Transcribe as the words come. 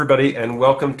Everybody, and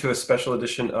welcome to a special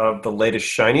edition of The Latest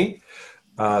Shiny.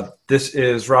 This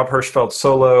is Rob Hirschfeld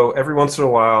solo. Every once in a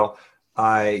while,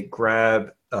 I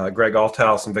grab Greg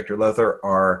Althouse and Victor Lothar,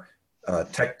 our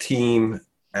tech team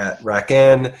at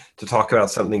RackN, to talk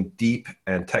about something deep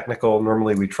and technical.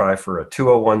 Normally, we try for a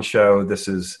 201 show. This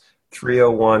is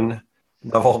 301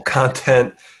 level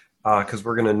content because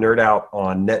we're going to nerd out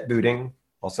on net booting,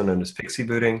 also known as PXE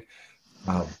booting.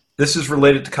 This is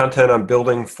related to content I'm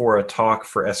building for a talk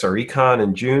for SRECon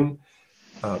in June,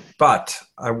 but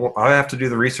I have to do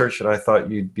the research, and I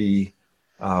thought you'd be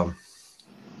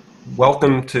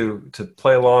welcome to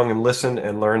play along and listen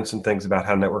and learn some things about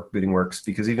how network booting works,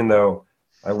 because even though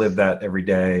I live that every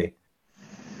day,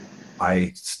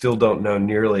 I still don't know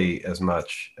nearly as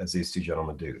much as these two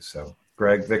gentlemen do. So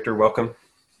Greg, Victor, welcome.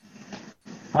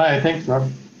 Hi, thanks,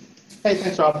 Rob. Hey,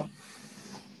 thanks, Rob.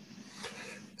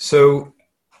 So,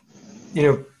 you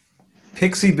know,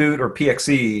 PXE boot or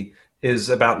PXE is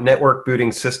about network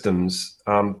booting systems,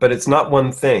 but it's not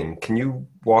one thing. Can you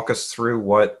walk us through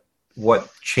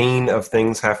what chain of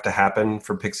things have to happen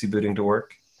for PXE booting to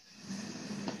work?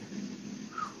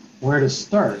 Where to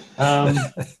start? All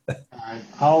right,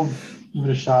 I'll give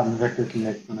it a shot, and Victor can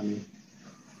make fun of me.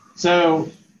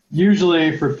 So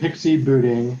usually for PXE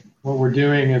booting, what we're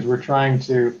doing is we're trying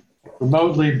to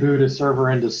remotely boot a server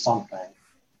into something.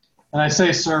 And I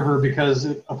say server because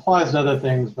it applies to other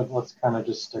things, but let's kind of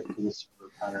just stick to the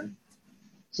server pattern.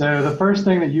 So the first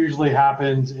thing that usually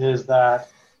happens is that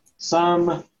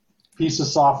some piece of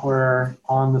software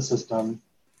on the system,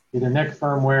 either NIC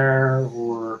firmware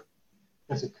or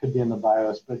I guess it could be in the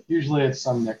BIOS, but usually it's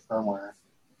some NIC firmware,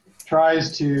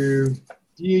 tries to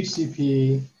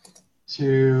DHCP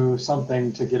to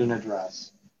something to get an address.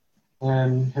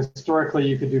 And historically,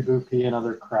 you could do bootp and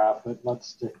other crap, but let's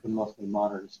stick to mostly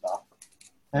modern stuff.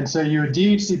 And so you would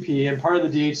DHCP, and part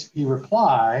of the DHCP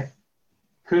reply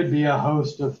could be a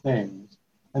host of things.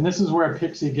 And this is where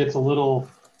PXE gets a little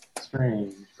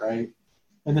strange, right?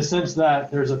 In the sense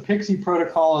that there's a PXE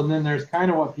protocol, and then there's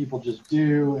kind of what people just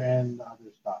do and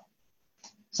other stuff.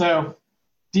 So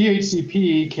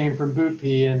DHCP came from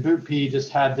bootp, and bootp just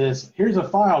had this, here's a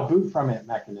file, boot from it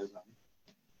mechanism.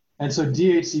 And so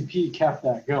DHCP kept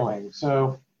that going.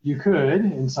 So you could,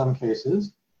 in some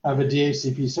cases, have a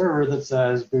DHCP server that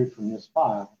says boot from this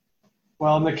file.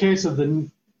 Well, in the case of the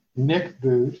NIC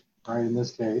boot, right, in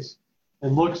this case, it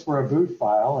looks for a boot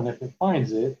file, and if it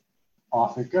finds it,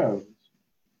 off it goes.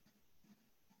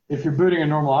 If you're booting a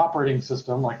normal operating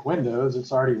system like Windows,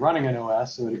 it's already running an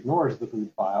OS, so it ignores the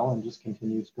boot file and just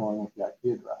continues going with the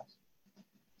IP address.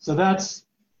 So that's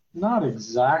not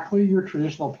exactly your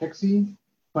traditional PXE,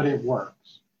 but it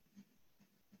works.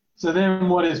 So then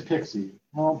what is PXE?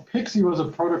 Well, PXE was a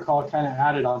protocol kind of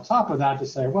added on top of that to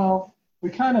say, well,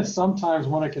 we kind of sometimes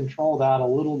want to control that a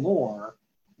little more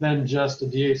than just a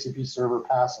DHCP server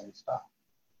passing stuff.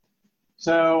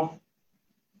 So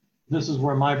this is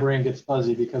where my brain gets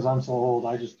fuzzy because I'm so old,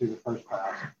 I just do the first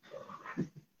pass.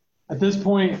 At this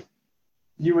point,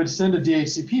 you would send a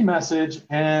DHCP message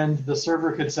and the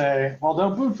server could say, well,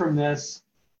 don't boot from this.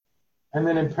 And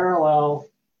then in parallel,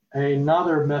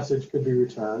 another message could be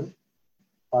returned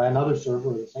by another server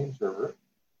or the same server.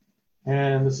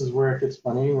 And this is where it gets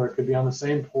funny, where it could be on the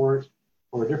same port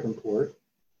or a different port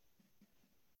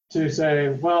to say,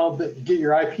 well, get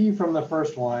your IP from the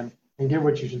first one and get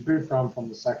what you should boot from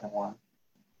the second one.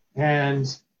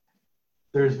 And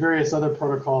there's various other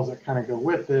protocols that kind of go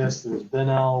with this. There's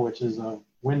BNL, which is a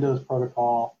Windows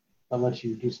protocol that lets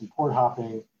you do some port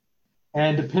hopping.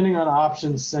 And depending on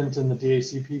options sent in the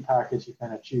DHCP package, you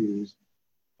kind of choose.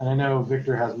 And I know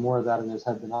Victor has more of that in his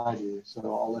head than I do, so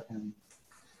I'll let him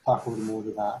talk a little more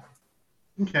to that.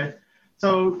 Okay.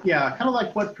 So yeah, kind of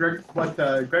like what Greg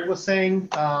was saying,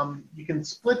 you can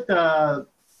split the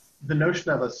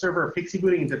notion of a server PXE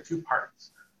booting into two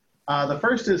parts. The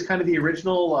first is kind of the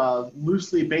original,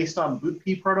 loosely based on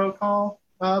bootp protocol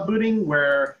booting,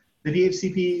 where the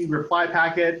DHCP reply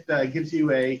packet gives you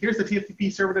here's the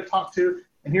TFTP server to talk to,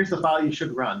 and here's the file you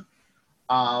should run.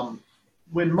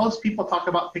 When most people talk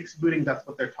about PXE booting, that's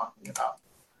what they're talking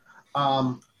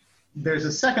about. There's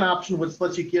a second option which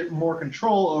lets you get more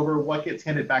control over what gets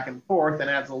handed back and forth and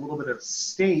adds a little bit of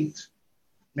state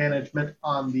management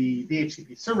on the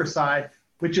DHCP server side,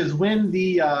 which is when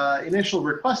the initial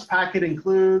request packet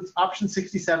includes option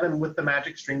 67 with the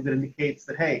magic string that indicates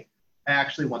that, hey, I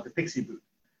actually want the PXE boot.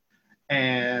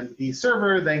 And the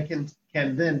server then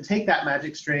can then take that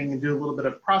magic string and do a little bit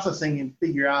of processing and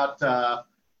figure out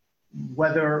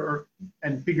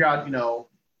figure out,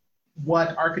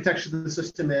 what architecture the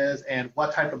system is and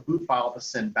what type of boot file to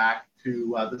send back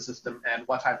to the system and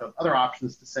what type of other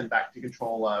options to send back to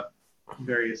control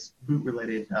various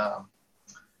boot-related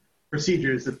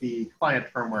procedures that the client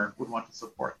firmware would want to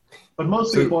support. But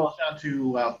mostly it boils down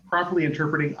to properly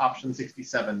interpreting option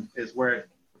 67 is where it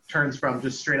turns from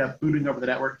just straight up booting over the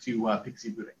network to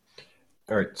PXE booting.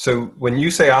 All right. So when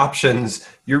you say options,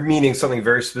 you're meaning something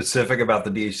very specific about the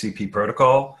DHCP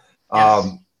protocol.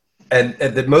 Yes. And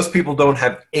that most people don't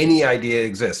have any idea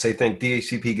exists. They think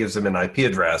DHCP gives them an IP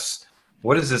address.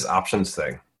 What is this options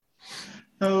thing?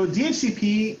 So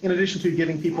DHCP, in addition to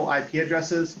giving people IP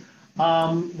addresses,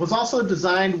 was also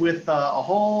designed with a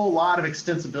whole lot of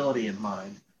extensibility in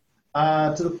mind,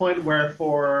 to the point where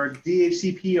for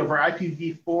DHCP over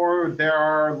IPv4, there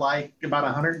are like about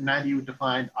 190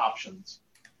 defined options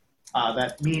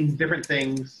that mean different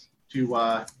things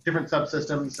to different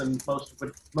subsystems, and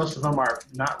most of them are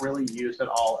not really used at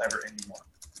all ever anymore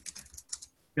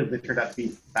because they turned out to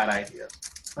be bad ideas.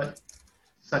 But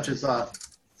such is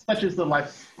the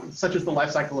life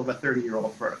cycle of a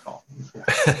 30-year-old protocol.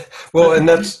 Well, and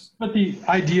that's but the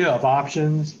idea of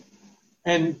options,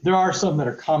 and there are some that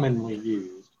are commonly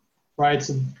used, right?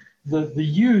 So the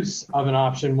use of an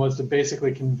option was to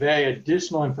basically convey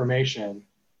additional information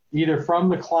either from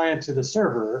the client to the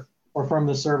server or from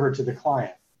the server to the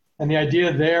client. And the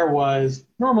idea there was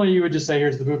normally you would just say,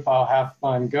 here's the boot file, have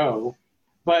fun, go.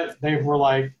 But they were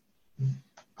like,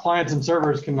 clients and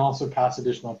servers can also pass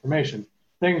additional information.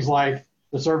 Things like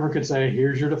the server could say,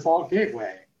 here's your default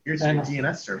gateway. Here's your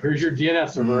DNS server. Here's your DNS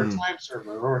server, or time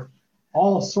server, or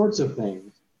all sorts of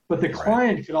things. But the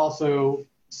client could also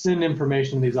send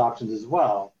information to these options as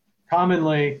well.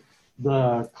 Commonly,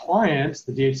 the clients,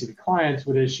 the DHCP clients,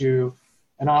 would issue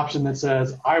an option that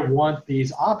says, I want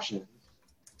these options.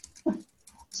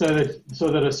 so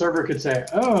that a server could say,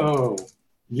 oh,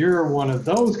 you're one of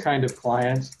those kind of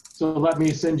clients, so let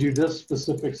me send you this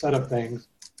specific set of things,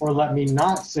 or let me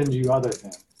not send you other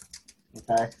things,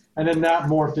 okay? And then that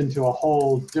morphed into a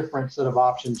whole different set of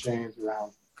option chains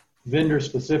around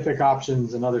vendor-specific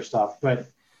options and other stuff. But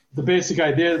the basic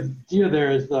idea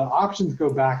there is the options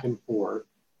go back and forth.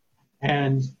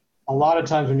 And a lot of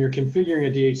times when you're configuring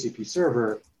a DHCP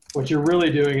server, what you're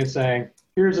really doing is saying,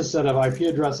 here's a set of IP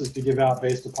addresses to give out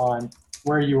based upon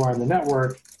where you are in the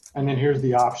network, and then here's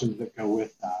the options that go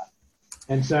with that.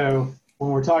 And so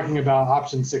when we're talking about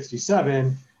option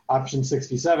 67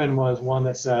 was one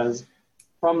that says,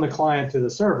 from the client to the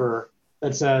server,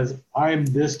 that says, I'm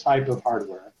this type of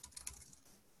hardware.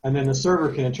 And then the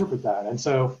server can interpret that. And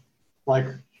so, like,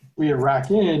 we at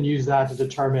RackN use that to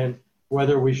determine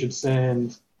whether we should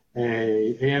send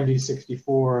a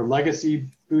AMD64 legacy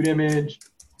boot image,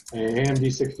 a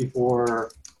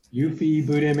AMD64 UEFI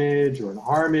boot image, or an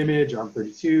ARM image,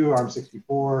 ARM32,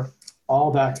 ARM64, all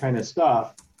that kind of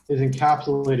stuff is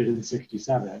encapsulated in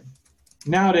 67.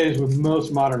 Nowadays, with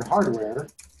most modern hardware,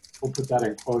 we'll put that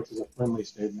in quotes as a friendly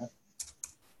statement,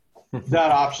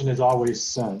 that option is always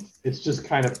sent. It's just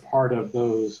kind of part of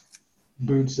those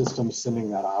boot systems sending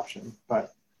that option.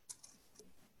 But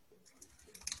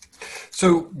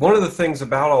so one of the things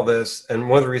about all this, and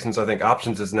one of the reasons I think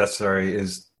options is necessary,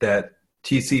 is that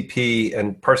TCP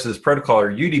and parts of this protocol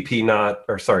are DHCP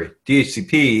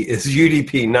is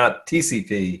UDP, not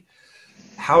TCP.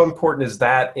 How important is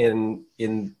that in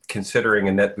considering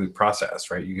a netboot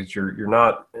process, right? Because you're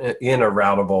not in a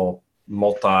routable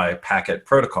multi-packet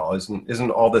protocol.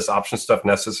 Isn't all this option stuff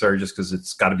necessary just because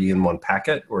it's got to be in one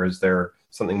packet, or is there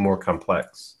something more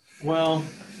complex? Well,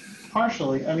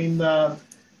 partially. I mean, the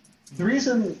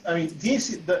reason, I mean,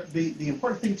 the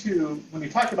important thing too, when you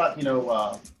talk about,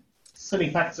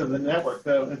 sending packets over the network,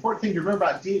 the important thing to remember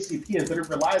about DHCP is that it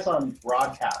relies on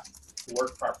broadcast to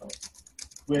work properly,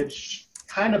 which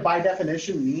kind of by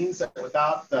definition means that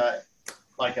without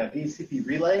like a DHCP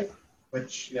relay,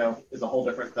 which is a whole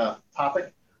different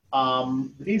topic,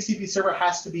 the DHCP server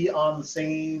has to be on the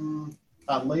same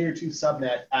layer 2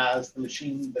 subnet as the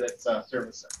machine that it's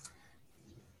servicing.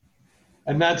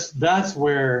 And that's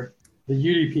where the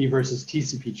UDP versus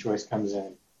TCP choice comes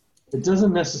in. It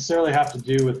doesn't necessarily have to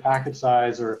do with packet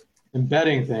size or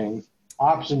embedding things.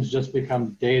 Options just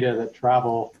become data that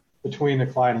travel between the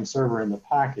client and server in the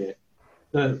packet.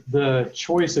 The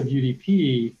choice of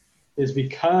UDP is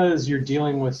because you're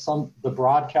dealing with the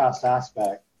broadcast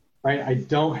aspect, right? I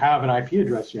don't have an IP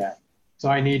address yet. So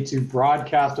I need to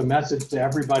broadcast a message to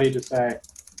everybody to say,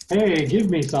 hey, give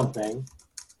me something.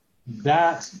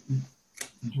 That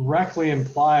directly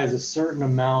implies a certain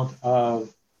amount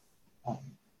of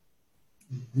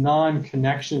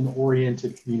non-connection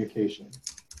oriented communication.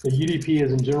 The UDP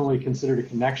is generally considered a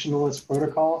connectionless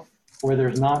protocol where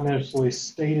there's not necessarily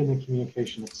state in the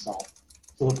communication itself.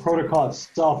 So the protocol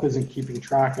itself isn't keeping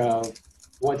track of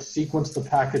what sequence the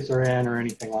packets are in or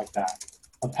anything like that.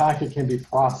 A packet can be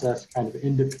processed kind of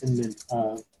independent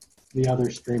of the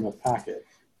other stream of packets.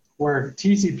 Where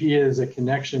TCP is a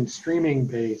connection streaming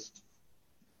based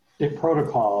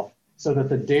protocol, so that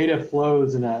the data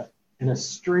flows in a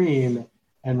stream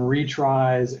and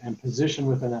retries and position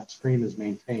within that stream is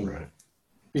maintained. Right.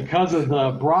 Because of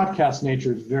the broadcast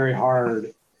nature, it's very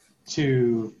hard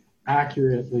to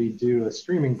accurately do a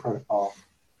streaming protocol.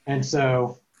 And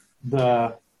so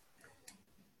the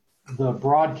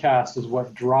broadcast is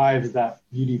what drives that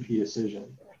UDP decision.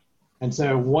 And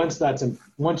so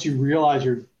once you realize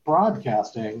you're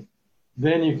broadcasting,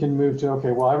 then you can move to,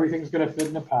 okay, well, everything's going to fit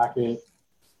in a packet.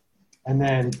 And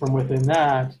then from within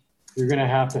that, you're going to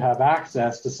have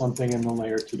access to something in the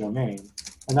layer 2 domain.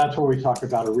 And that's where we talk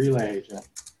about a relay agent.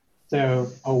 So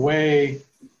a way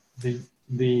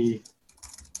the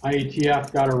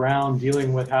IETF got around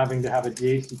dealing with having to have a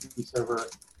DHCP server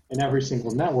in every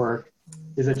single network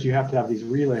is that you have to have these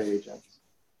relay agents.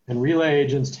 And relay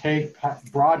agents take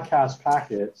broadcast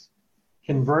packets,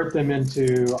 convert them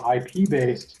into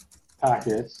IP-based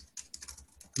packets,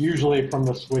 usually from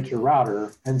the switch or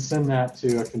router, and send that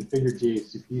to a configured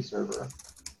DHCP server.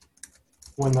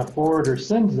 When the forwarder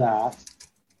sends that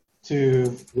to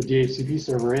the DHCP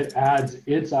server, it adds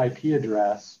its IP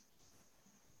address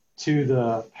to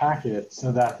the packet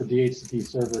so that the DHCP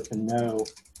server can know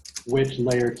which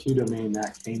layer 2 domain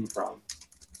that came from.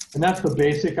 And that's the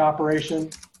basic operation.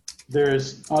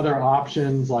 There's other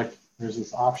options, like there's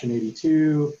this option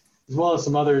 82, as well as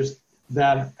some others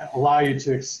that allow you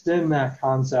to extend that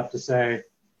concept to say,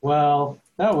 well,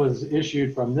 that was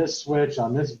issued from this switch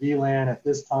on this VLAN at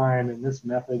this time in this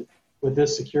method with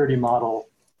this security model.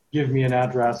 Give me an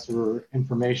address or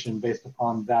information based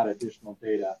upon that additional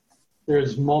data.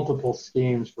 There's multiple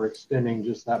schemes for extending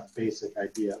just that basic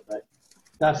idea, but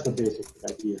that's the basic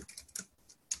idea.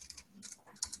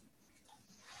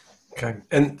 Okay.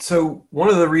 And so one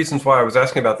of the reasons why I was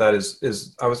asking about that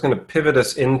is I was going to pivot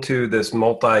us into this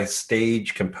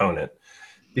multi-stage component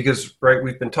because, right,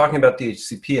 we've been talking about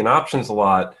DHCP and options a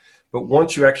lot, but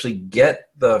once you actually get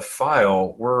the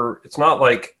file, it's not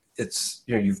like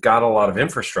you've got a lot of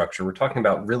infrastructure. We're talking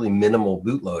about really minimal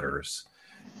bootloaders.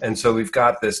 And so we've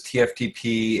got this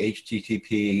TFTP,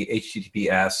 HTTP,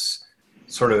 HTTPS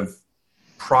sort of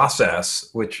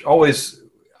process, which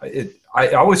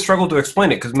I always struggle to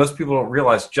explain it because most people don't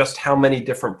realize just how many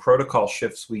different protocol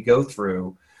shifts we go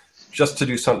through just to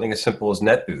do something as simple as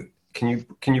netboot. Can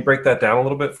you break that down a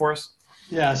little bit for us?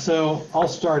 Yeah, so I'll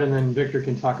start and then Victor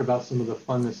can talk about some of the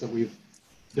funness that we've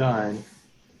done.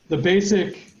 The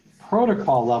basic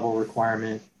protocol level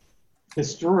requirement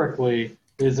historically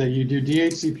is that you do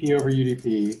DHCP over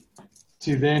UDP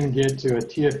to then get to a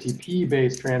TFTP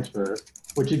based transfer,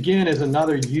 which again is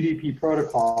another UDP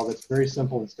protocol that's very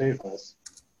simple and stateless,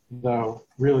 though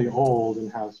really old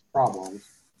and has problems,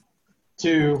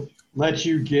 to let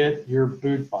you get your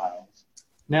boot files.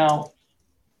 Now,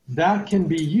 that can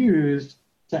be used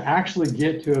to actually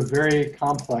get to a very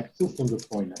complex system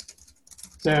deployment.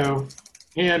 So,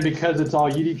 and because it's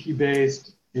all UDP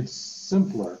based, it's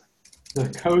simpler. The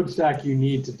code stack you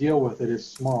need to deal with it is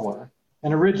smaller.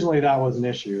 And originally that was an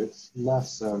issue. It's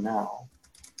less so now.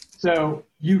 So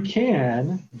you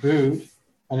can boot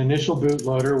an initial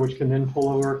bootloader, which can then pull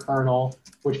over a kernel,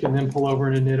 which can then pull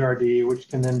over into initRD, which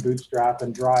can then bootstrap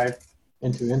and drive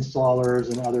into installers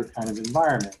and other kind of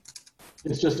environment.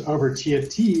 It's just over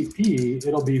TFTP,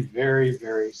 it'll be very,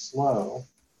 very slow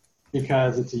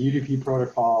because it's a UDP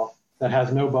protocol that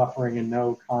has no buffering and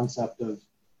no concept of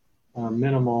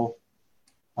minimal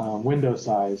window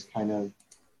size kind of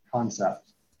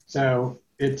concept. So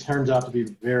it turns out to be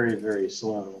very, very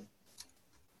slow.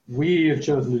 We have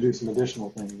chosen to do some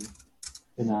additional things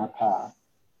in that path.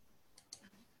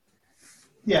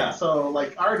 Yeah, so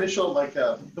like our initial,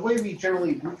 the way we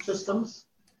generally boot systems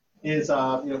is,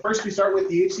 first we start with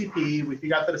the DHCP. We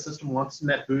figure out that a system wants to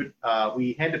net boot.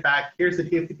 We hand it back. Here's the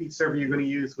TFTP server you're going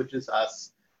to use, which is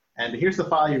us. And here's the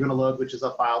file you're going to load, which is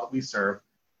a file that we serve.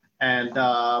 And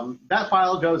that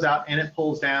file goes out and it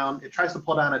pulls down. It tries to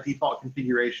pull down a default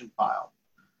configuration file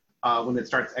when it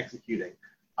starts executing.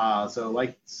 So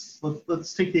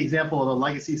let's take the example of a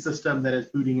legacy system that is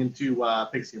booting into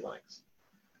PXE Linux.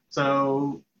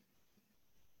 So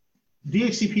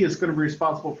DHCP is going to be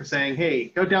responsible for saying, hey,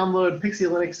 go download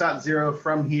PXE Linux.0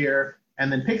 from here,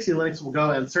 and then PXE Linux will go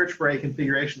and search for a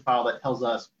configuration file that tells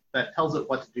it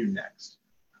what to do next.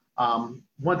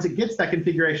 Once it gets that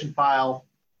configuration file,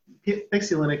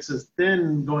 PXE Linux is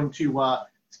then going to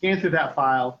scan through that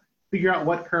file, figure out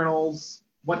what kernel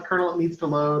it needs to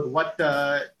load, what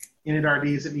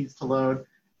initrds it needs to load,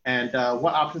 and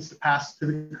what options to pass to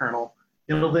the kernel.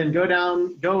 It'll then go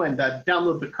and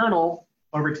download the kernel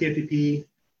over TFTP,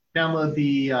 download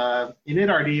the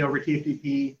init.rd over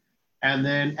TFTP, and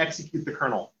then execute the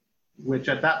kernel, which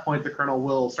at that point the kernel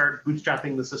will start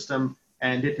bootstrapping the system,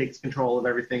 and it takes control of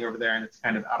everything over there, and it's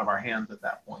kind of out of our hands at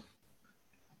that point.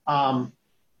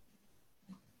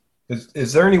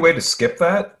 Is there any way to skip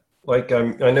that? Like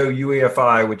I know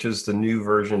UEFI, which is the new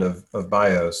version of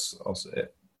BIOS, also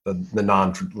the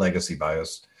non-legacy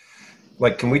BIOS.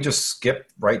 Like, can we just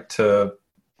skip right to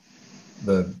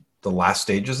the last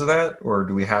stages of that, or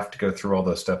do we have to go through all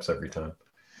those steps every time?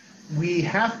 We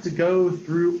have to go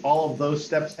through all of those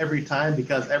steps every time,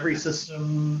 because every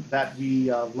system that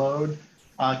we load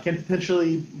can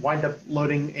potentially wind up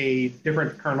loading a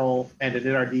different kernel and an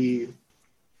init.rd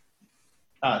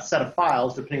set of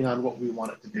files depending on what we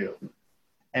want it to do.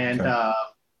 And okay.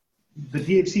 The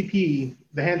DHCP,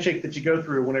 the handshake that you go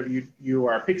through whenever you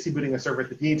are PXE booting a server at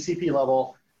the DHCP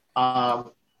level,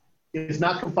 is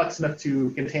not complex enough to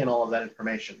contain all of that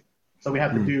information. So we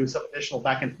have to do some additional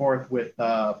back and forth with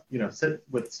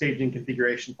with staging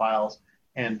configuration files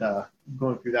and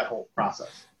going through that whole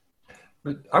process.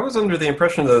 But I was under the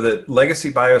impression though that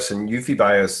legacy BIOS and UEFI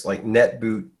BIOS like net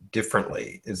boot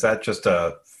differently. Is that just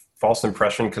a false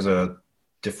impression because of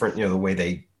different, the way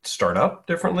they start up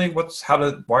differently?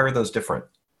 Why are those different?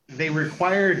 They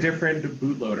require different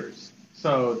bootloaders.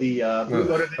 So the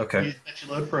bootloader that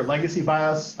you load for a legacy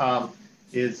BIOS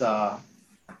is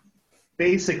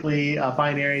basically a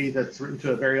binary that's written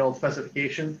to a very old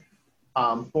specification.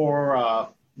 For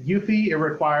UEFI, it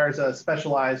requires a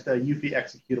specialized UEFI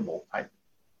executable type,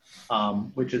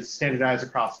 which is standardized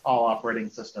across all operating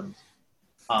systems.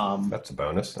 That's a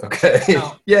bonus. Okay.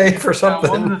 Now, yay for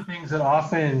something. Now, one of the things that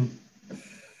often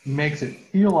makes it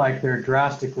feel like they're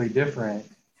drastically different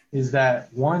is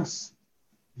that once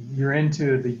you're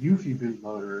into the UEFI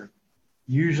bootloader,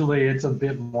 usually it's a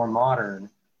bit more modern.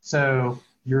 So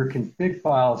your config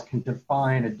files can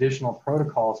define additional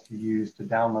protocols to use to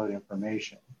download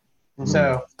information.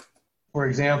 So, for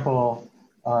example,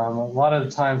 a lot of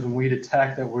the times when we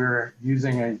detect that we're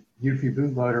using a UEFI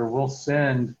bootloader, we'll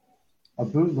send a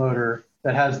bootloader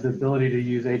that has the ability to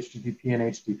use HTTP and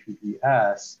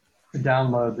HTTPS to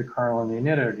download the kernel and the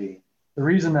init.rd. The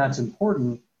reason that's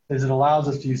important is it allows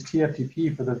us to use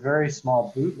TFTP for the very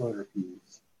small bootloader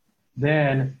piece,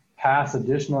 then pass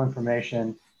additional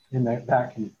information in that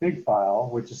config file,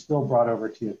 which is still brought over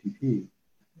TFTP.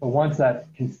 But once that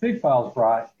config file is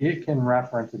brought, it can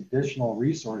reference additional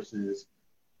resources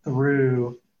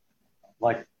through,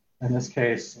 like in this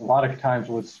case, a lot of times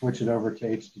we'll switch it over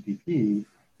to HTTP,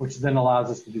 which then allows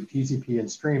us to do TCP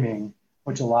and streaming,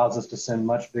 which allows us to send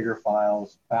much bigger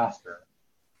files faster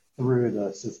through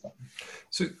the system.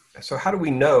 So how do we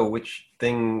know which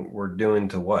thing we're doing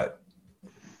to what?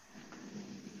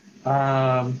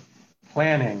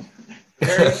 Planning.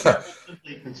 Very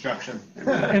simply construction.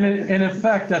 In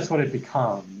effect, that's what it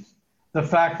becomes. The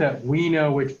fact that we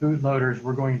know which bootloaders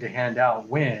we're going to hand out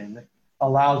when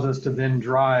allows us to then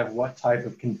drive what type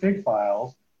of config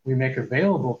files we make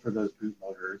available for those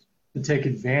bootloaders to take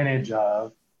advantage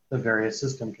of the various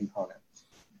system components.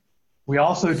 We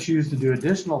also choose to do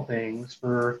additional things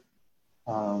for,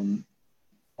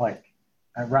 like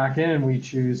at RackN, we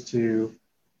choose to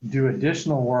do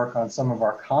additional work on some of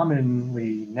our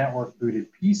commonly network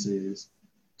booted pieces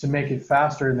to make it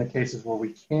faster in the cases where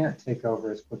we can't take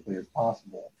over as quickly as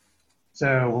possible.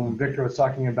 So when Victor was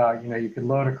talking about, you could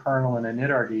load a kernel in an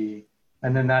init.rd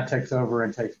and then that takes over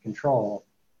and takes control.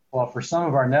 Well, for some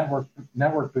of our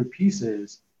network boot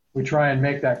pieces, we try and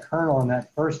make that kernel and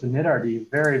that first init.rd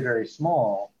very, very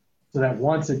small so that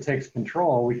once it takes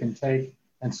control, we can take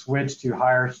and switch to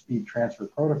higher speed transfer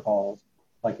protocols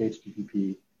like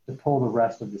HTTP to pull the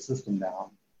rest of the system down.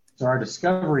 So our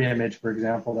discovery image, for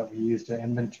example, that we use to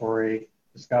inventory,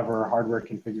 discover, hardware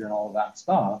configure, and all of that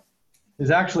stuff,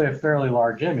 is actually a fairly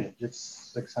large image. It's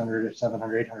 600 or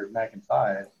 700, 800 meg in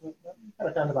size. Kind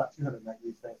of down to about 200 meg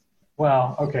these days.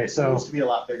 Well, okay, so it used to be a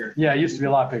lot bigger. Yeah, it used to be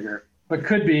a lot bigger, but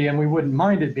could be, and we wouldn't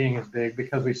mind it being as big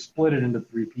because we split it into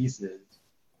 3 pieces.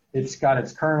 It's got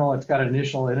its kernel, it's got an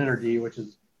initial init.rd, which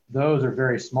is, those are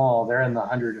very small. They're in the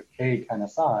 100K kind of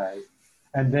size.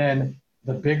 And then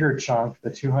the bigger chunk,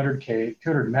 the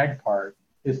 200 meg part,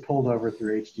 is pulled over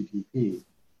through HTTP.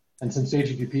 And since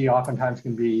HTTP oftentimes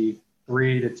can be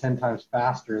 3 to 10 times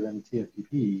faster than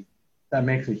TFTP, that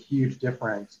makes a huge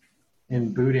difference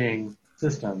in booting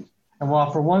systems. And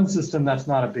while for one system that's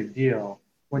not a big deal,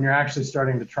 when you're actually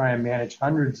starting to try and manage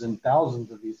hundreds and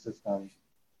thousands of these systems,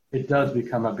 it does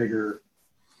become a bigger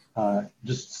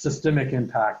just systemic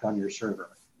impact on your server.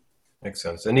 Makes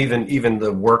sense. And even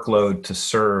the workload to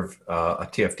serve a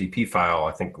TFTP file,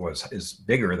 I think, is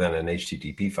bigger than an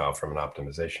HTTP file from an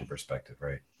optimization perspective,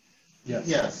 right? Yes.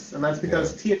 Yes, and that's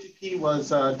because TFTP was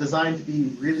designed to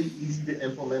be really easy to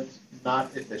implement,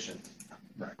 not efficient.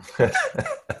 Right.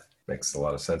 Makes a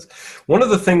lot of sense. One of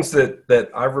the things that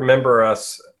I remember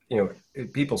us,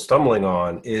 people stumbling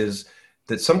on is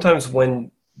that sometimes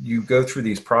when you go through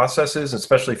these processes,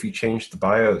 especially if you change the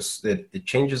BIOS, it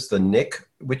changes the NIC,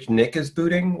 which NIC is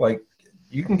booting. Like,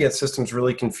 you can get systems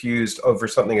really confused over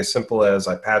something as simple as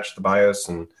I patched the BIOS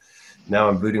and now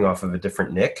I'm booting off of a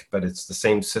different NIC, but it's the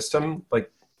same system.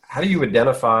 Like, how do you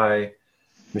identify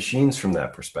machines from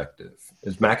that perspective?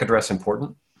 Is MAC address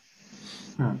important?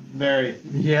 Very.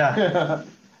 Yeah.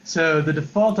 So the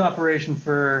default operation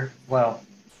for,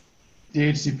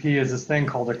 DHCP is this thing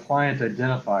called a client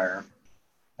identifier.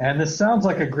 And this sounds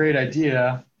like a great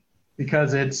idea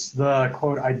because it's the,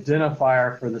 quote,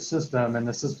 identifier for the system, and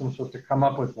the system's supposed to come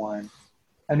up with one.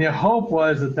 And the hope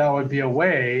was that that would be a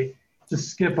way to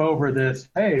skip over this,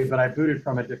 hey, but I booted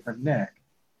from a different NIC.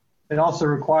 It also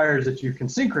requires that you can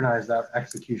synchronize that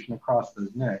execution across those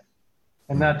NICs.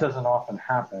 And that doesn't often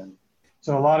happen.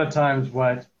 So a lot of times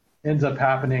what ends up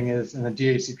happening is in a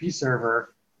DHCP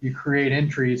server, you create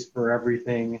entries for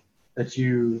everything that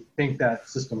you think that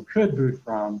system could boot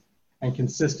from and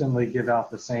consistently give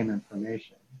out the same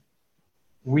information.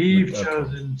 We've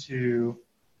chosen to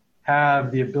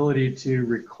have the ability to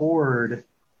record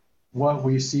what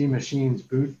we see machines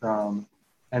boot from,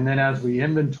 and then as we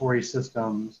inventory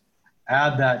systems,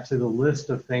 add that to the list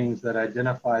of things that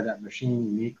identify that machine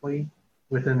uniquely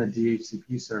within the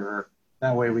DHCP server.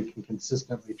 That way we can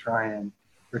consistently try and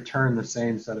return the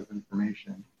same set of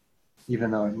information,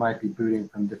 even though it might be booting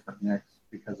from different NICs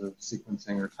because of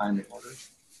sequencing or timing orders.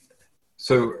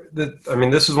 So,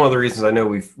 this is one of the reasons I know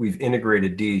we've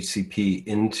integrated DHCP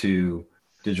into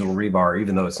Digital Rebar,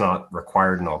 even though it's not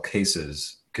required in all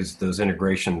cases, because those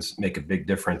integrations make a big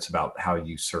difference about how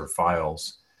you serve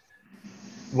files.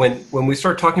 When we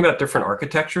start talking about different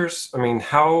architectures,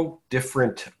 how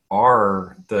different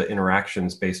are the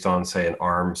interactions based on, say, an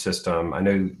ARM system? I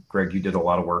know, Greg, you did a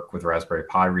lot of work with Raspberry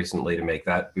Pi recently to make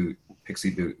that boot,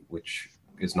 PXE boot, which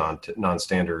is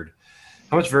non-standard.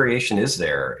 How much variation is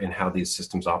there in how these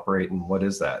systems operate, and what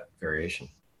is that variation?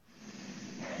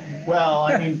 Well,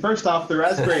 first off, the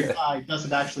Raspberry Pi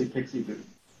doesn't actually PXE boot.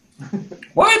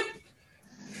 What?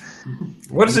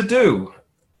 What does it do?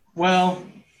 Well,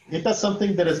 it does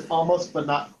something that is almost but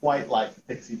not quite like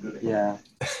PXE booting. Yeah.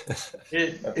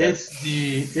 It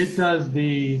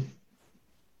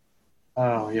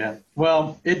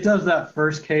does that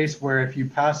first case where if you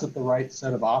pass it the right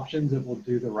set of options, it will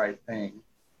do the right thing.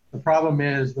 The problem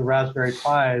is the Raspberry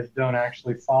Pis don't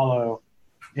actually follow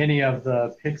any of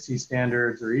the PXE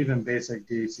standards or even basic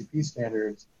DHCP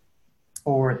standards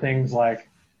for things like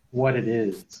what it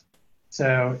is.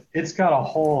 So it's got a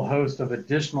whole host of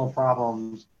additional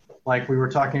problems, like we were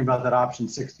talking about that option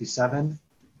 67.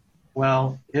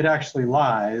 Well, it actually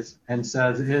lies and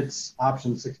says its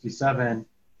option 67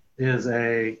 is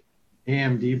a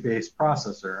AMD-based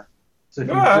processor. So if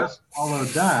you just followed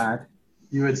that,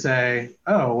 you would say,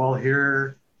 oh, well,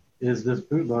 here is this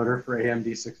bootloader for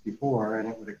AMD 64, and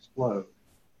it would explode.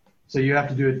 So you have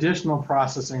to do additional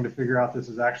processing to figure out this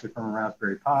is actually from a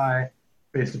Raspberry Pi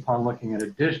based upon looking at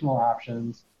additional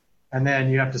options. And then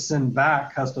you have to send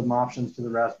back custom options to the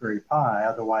Raspberry Pi,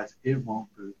 otherwise it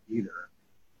won't boot either.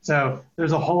 So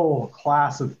there's a whole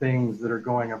class of things that are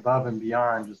going above and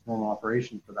beyond just normal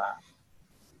operation for that.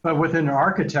 But within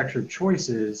architecture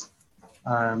choices,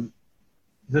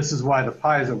 this is why the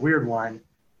Pi is a weird one,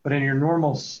 but in your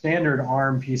normal standard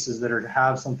ARM pieces that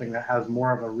have something that has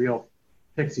more of a real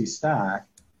PXE stack,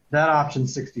 that option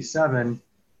 67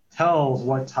 tells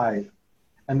what type.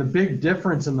 And the big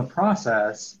difference in the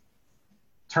process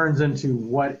turns into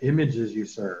what images you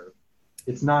serve.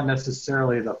 It's not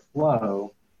necessarily the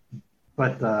flow,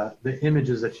 but the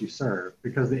images that you serve,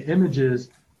 because the images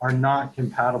are not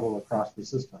compatible across the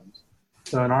systems.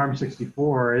 So an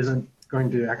ARM64 isn't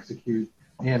going to execute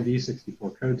AMD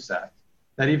 64 code set.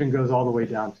 That even goes all the way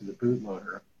down to the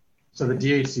bootloader. So the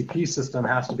DHCP system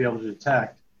has to be able to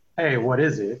detect, hey, what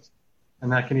is it?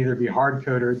 And that can either be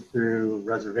hard-coded through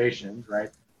reservations,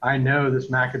 right? I know this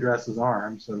MAC address is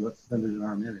ARM, so let's send it an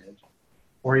ARM image.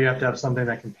 Or you have to have something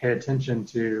that can pay attention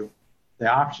to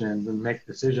the options and make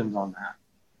decisions on that.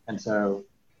 And so...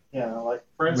 Yeah, like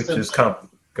for instance... Which is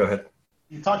go ahead.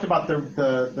 You talked about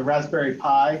the Raspberry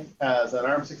Pi as an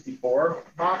ARM64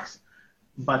 box,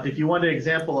 but if you want an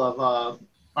example of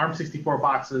ARM64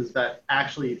 boxes that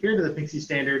actually adhere to the PXE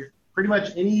standard, pretty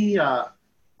much any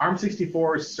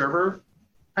ARM64 server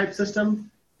type system,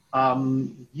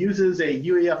 uses a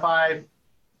UEFI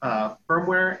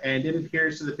firmware, and it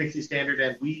adheres to the PXE standard,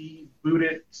 and we boot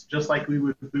it just like we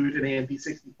would boot an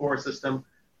AMD64 system,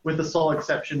 with the sole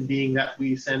exception being that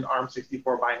we send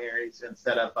ARM64 binaries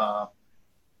instead of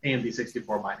AMD64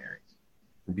 binaries.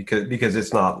 Because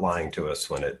it's not lying to us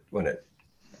when it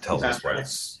tells us what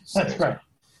it's saying. That's right.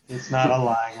 It's not a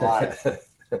lying lie.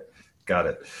 Got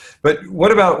it. But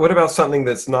what about something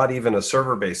that's not even a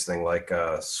server-based thing, like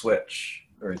a switch?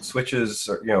 Or switches,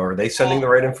 are they sending the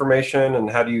right information? And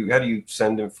how do you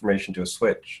send information to a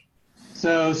switch?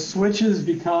 So switches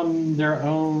become their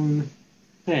own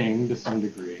thing to some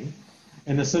degree,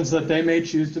 in the sense that they may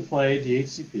choose to play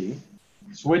DHCP.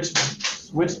 Switch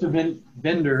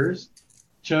vendors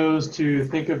chose to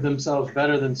think of themselves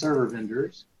better than server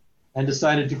vendors and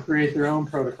decided to create their own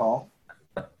protocol.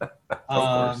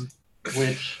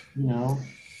 Which,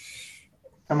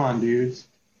 come on, dudes.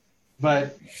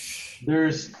 But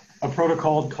there's a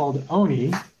protocol called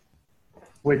ONI,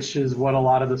 which is what a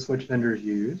lot of the switch vendors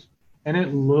use. And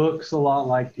it looks a lot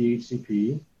like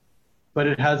DHCP, but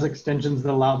it has extensions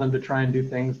that allow them to try and do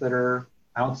things that are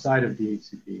outside of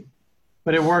DHCP.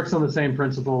 But it works on the same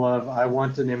principle of, I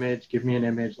want an image, give me an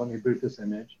image, let me boot this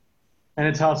image. And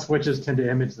it's how switches tend to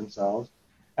image themselves.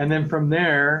 And then from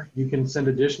there, you can send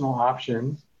additional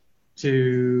options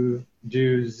to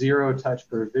do zero-touch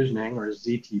provisioning, or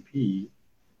ZTP,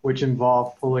 which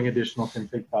involve pulling additional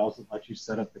config files that let you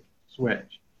set up the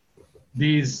switch.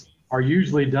 These are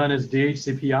usually done as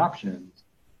DHCP options.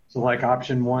 So like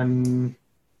option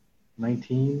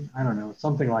 119, I don't know,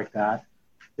 something like that,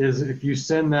 is if you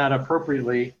send that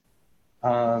appropriately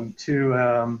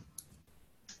to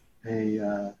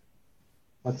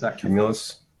what's that?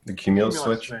 Cumulus? The Cumulus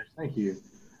switch? Thank you.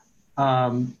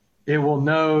 It will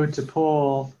know to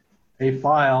pull a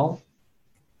file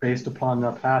based upon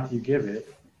the path you give it,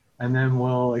 and then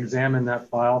we'll examine that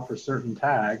file for certain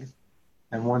tags,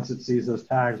 and once it sees those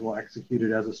tags, we'll execute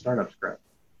it as a startup script.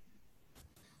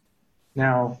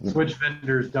 Now, switch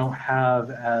vendors don't have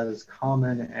as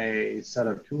common a set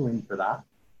of tooling for that,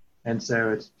 and so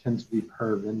it tends to be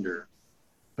per vendor.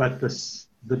 But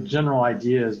the general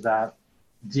idea is that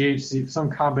some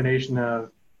combination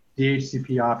of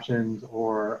DHCP options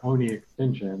or ONI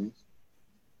extensions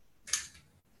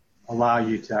allow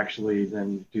you to actually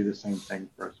then do the same thing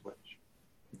for a switch.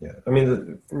 Yeah, I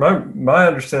mean, my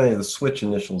understanding of the switch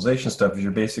initialization stuff is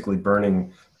you're basically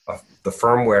burning the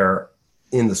firmware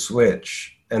in the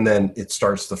switch, and then it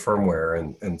starts the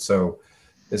firmware, and so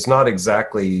it's not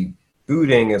exactly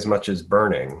booting as much as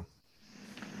burning.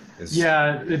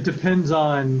 Yeah, it depends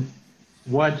on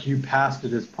what you passed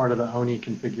it as part of the ONI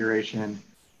configuration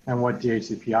and what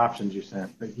DHCP options you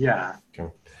sent. But yeah,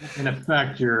 okay. In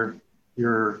effect,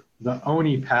 the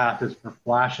ONI path is for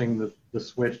flashing the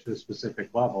switch to a specific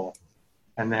level,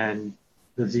 and then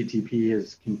the ZTP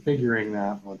is configuring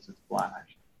that once it's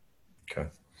flashed. Okay.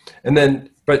 And then,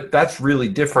 but that's really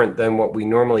different than what we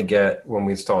normally get when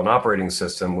we install an operating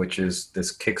system, which is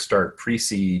this kickstart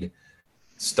pre-seed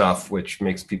stuff, which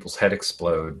makes people's head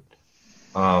explode.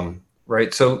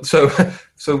 Right. So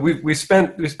we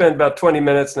spent about 20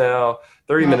 minutes now,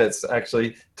 30 minutes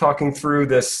actually, talking through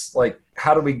this, like,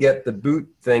 how do we get the boot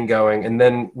thing going? And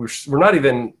then we're not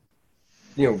even,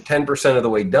 10% of the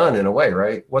way done in a way,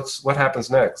 right? What happens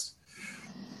next?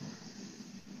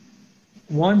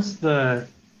 Once the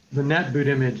net boot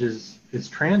image is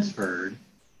transferred,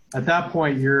 at that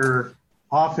point you're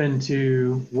off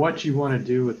into what you want to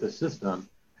do with the system.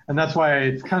 And that's why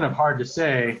it's kind of hard to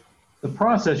say. The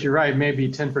process, you're right, may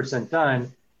be 10%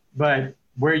 done, but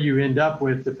where you end up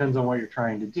with depends on what you're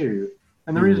trying to do.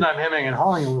 And the reason I'm hemming and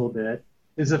hawing a little bit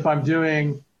is if I'm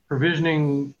doing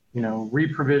provisioning,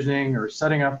 re-provisioning or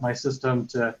setting up my system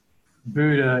to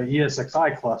boot a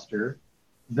ESXi cluster,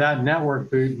 that network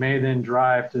boot may then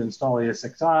drive to install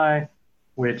ESXi,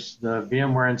 which the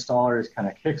VMware installer is kind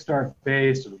of kickstart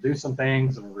based. It'll do some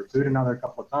things, it'll reboot another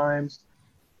couple of times.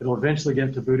 It'll eventually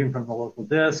get to booting from the local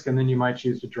disk, and then you might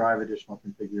choose to drive additional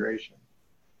configuration.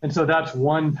 And so that's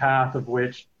one path of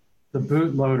which the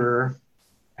bootloader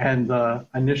and the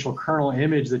initial kernel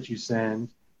image that you send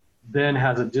then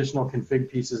has additional config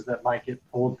pieces that might get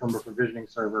pulled from a provisioning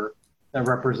server that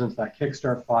represents that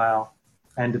kickstart file.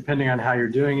 And depending on how you're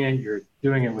doing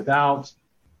it without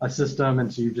a system,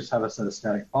 and so you just have a set of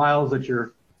static files that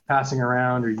you're passing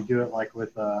around, or you do it like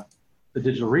with the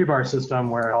digital rebar system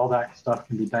where all that stuff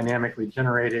can be dynamically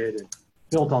generated and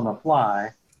built on the fly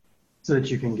so that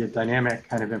you can get dynamic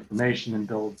kind of information and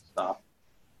build stuff.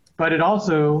 But it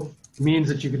also means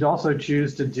that you could also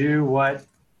choose to do what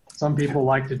some people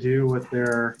like to do with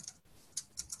their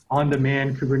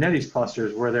on-demand Kubernetes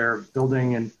clusters where they're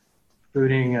building and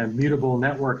booting a mutable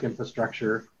network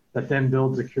infrastructure that then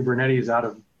builds a Kubernetes out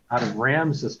of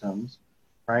RAM systems,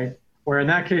 right? Where in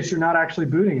that case, you're not actually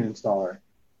booting an installer.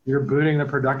 You're booting the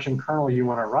production kernel you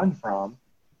want to run from,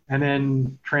 and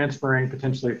then transferring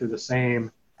potentially through the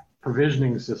same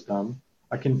provisioning system,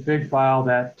 a config file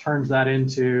that turns that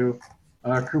into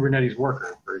a Kubernetes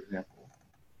worker, for example.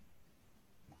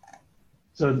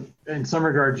 So in some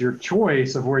regards, your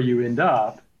choice of where you end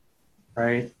up,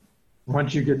 right,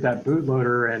 once you get that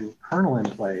bootloader and kernel in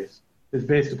place, is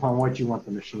based upon what you want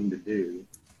the machine to do.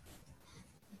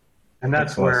 And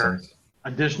that's where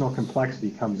additional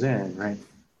complexity comes in, right?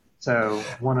 So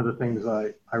one of the things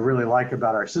I really like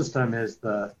about our system is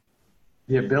the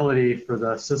ability for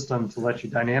the system to let you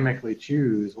dynamically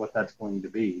choose what that's going to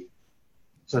be,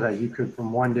 so that you could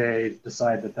from one day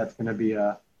decide that that's going to be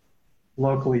a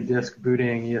locally disk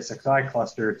booting ESXi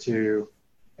cluster to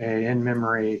a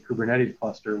in-memory Kubernetes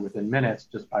cluster within minutes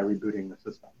just by rebooting the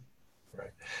system.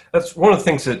 Right. That's one of the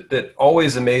things that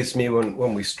always amazed me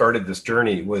when we started this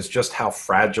journey, was just how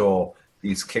fragile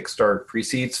these Kickstart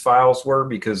precedes files were,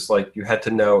 because like you had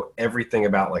to know everything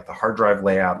about like the hard drive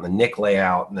layout and the NIC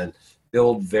layout, and then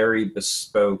build very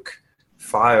bespoke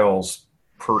files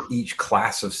per each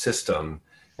class of system.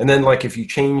 And then like if you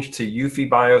change to UEFI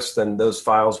BIOS, then those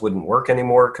files wouldn't work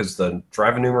anymore because the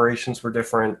drive enumerations were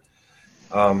different.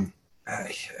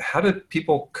 How did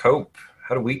people cope?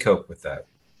 How do we cope with that?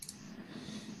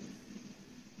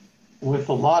 With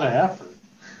a lot of effort.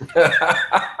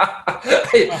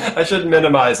 I shouldn't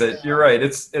minimize it. You're right.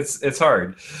 It's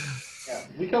hard. Yeah,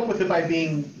 we cope with it by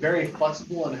being very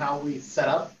flexible in how we set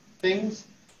up things,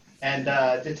 and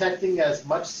detecting as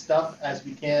much stuff as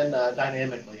we can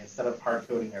dynamically instead of hard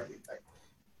coding everything.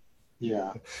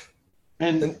 Yeah,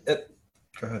 and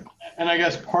go ahead. And I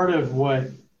guess part of what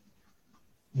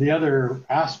the other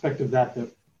aspect of that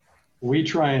we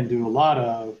try and do a lot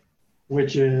of,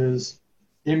 which is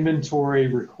inventory,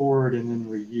 record, and then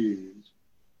reuse.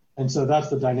 And so that's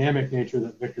the dynamic nature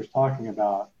that Victor's talking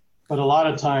about. But a lot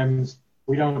of times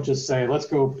we don't just say, let's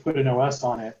go put an OS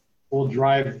on it. We'll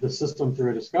drive the system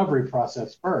through a discovery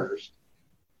process first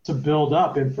to build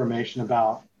up information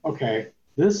about, okay,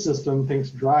 this system thinks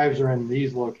drives are in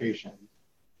these locations.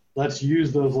 Let's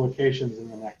use those locations in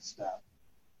the next step.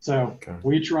 So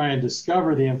we try and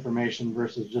discover the information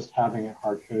versus just having it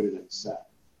hard-coded and set.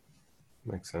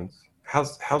 Makes sense.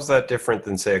 How's that different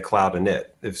than, say, a cloud init?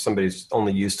 If somebody's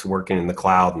only used to working in the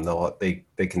cloud and they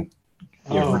can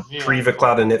retrieve a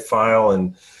cloud init file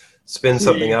and spin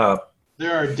something up.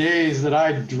 There are days that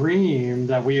I dream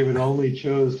that we would only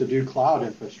chose to do cloud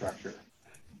infrastructure.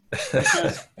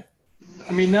 Because,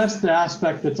 I mean, that's the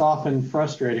aspect that's often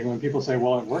frustrating when people say,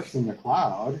 well, it works in the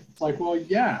cloud. It's like, well,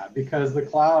 yeah, because the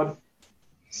cloud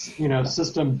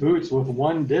system boots with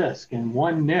one disk and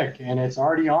one NIC, and it's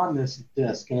already on this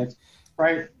disk, and it's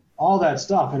right, all that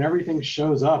stuff, and everything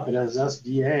shows up. It has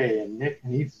SDA and NIC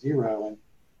and ETH0 and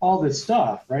all this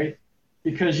stuff, right?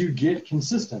 Because you get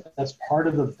consistent. That's part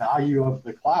of the value of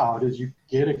the cloud, is you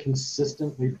get a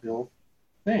consistently built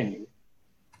thing.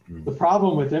 The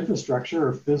problem with infrastructure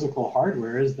or physical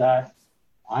hardware is that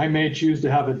I may choose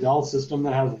to have a Dell system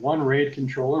that has one RAID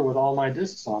controller with all my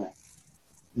disks on it.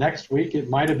 Next week, it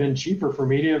might have been cheaper for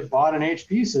me to have bought an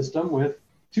HP system with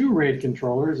 2 RAID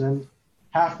controllers and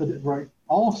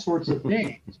all sorts of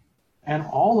things. And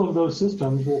all of those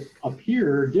systems will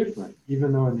appear different,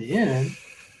 even though in the end,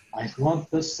 I want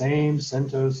the same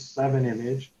CentOS 7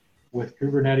 image with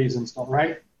Kubernetes installed,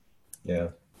 right? Yeah.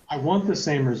 I want the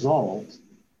same results.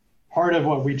 Part of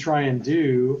what we try and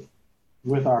do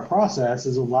with our process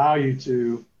is allow you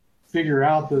to figure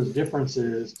out those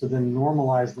differences to then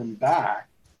normalize them back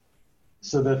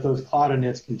so that those cloud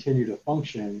inits continue to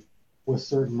function with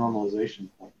certain normalization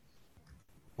points.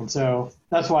 And so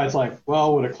that's why it's like,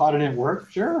 well, would a cloud init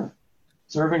work? Sure.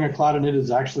 Serving a cloud init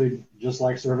is actually just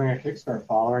like serving a Kickstart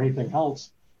file or anything else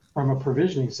from a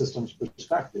provisioning system's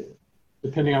perspective.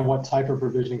 Depending on what type of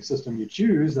provisioning system you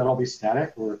choose, that'll be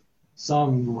static or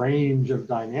some range of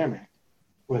dynamic.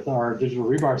 With our digital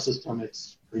rebar system,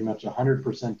 it's pretty much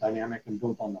 100% dynamic and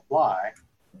built on the fly,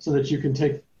 so that you can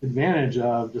take advantage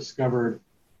of discovered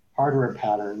hardware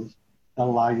patterns that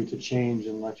allow you to change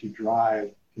and let you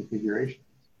drive configurations.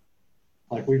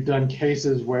 Like we've done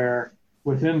cases where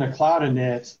within the cloud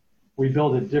init, we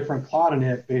build a different cloud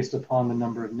init based upon the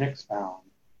number of NICs found.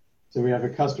 So we have a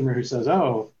customer who says,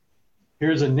 oh,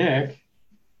 here's a NIC.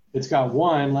 It's got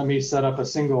one. Let me set up a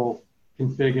single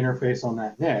config interface on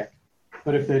that NIC.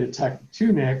 But if they detect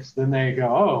 2 NICs, then they go,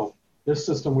 oh, this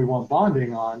system we want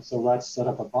bonding on, so let's set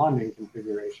up a bonding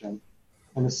configuration.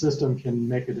 and the system can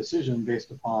make a decision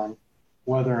based upon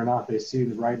whether or not they see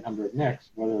the right number of NICs,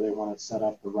 whether they want to set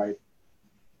up the right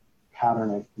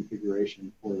pattern of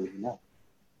configuration for the network.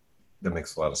 That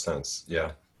makes a lot of sense.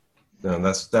 Yeah. No,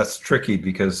 that's tricky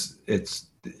because it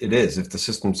is. If the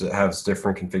systems that has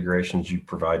different configurations, you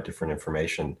provide different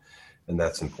information, and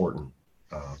that's important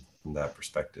from that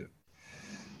perspective.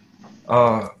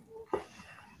 All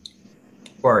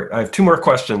right, I have two more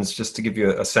questions just to give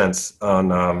you a sense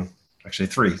on, actually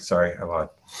three, sorry, I lied.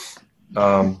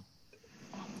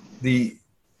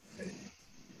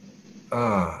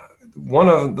 One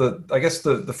of the, I guess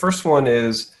the first one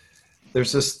is,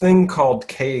 there's this thing called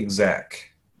kexec,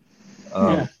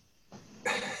 and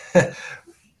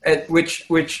which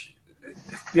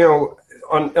you know,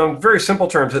 on very simple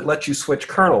terms, it lets you switch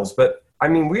kernels. But I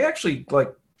mean, we actually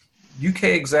like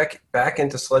ukexec back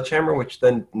into Sledgehammer, which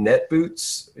then net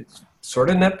boots. It's sort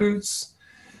of net boots.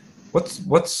 What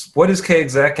is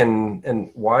kexec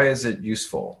and why is it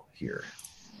useful here?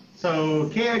 So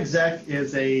kexec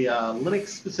is a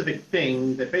Linux-specific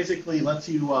thing that basically lets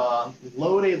you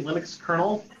load a Linux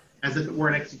kernel as if it were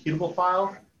an executable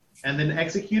file, and then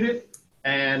execute it.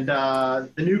 And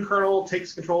the new kernel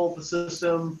takes control of the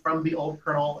system from the old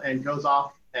kernel and goes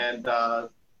off and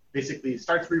basically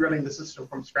starts rerunning the system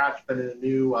from scratch, but in a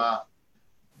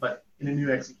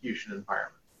new execution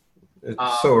environment.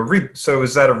 So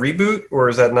is that a reboot or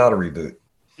is that not a reboot?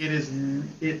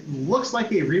 It looks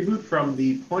like a reboot from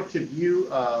the point of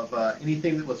view of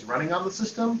anything that was running on the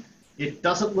system. It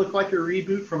doesn't look like a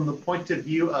reboot from the point of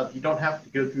view of you don't have to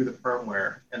go through the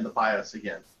firmware and the BIOS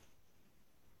again.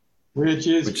 Which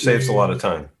saves a lot of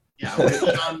time. Yeah, which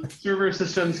on server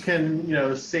systems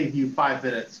can save you 5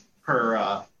 minutes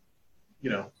per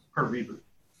per reboot,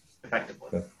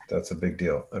 effectively. That's a big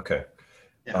deal. Okay.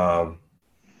 Yeah.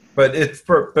 But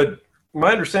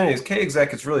my understanding is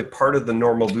kexec is really part of the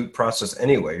normal boot process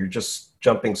anyway. You're just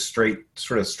jumping straight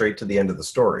to the end of the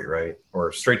story, right?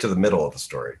 Or straight to the middle of the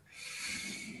story.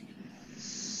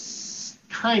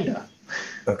 Kinda.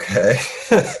 Okay.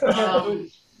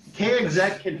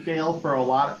 kexec can fail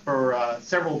for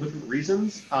several different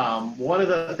reasons. One of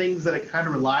the things that it kind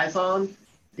of relies on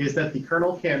is that the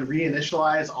kernel can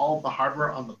reinitialize all of the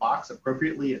hardware on the box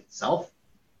appropriately itself,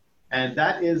 and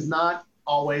that is not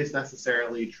always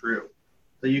necessarily true.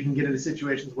 So you can get into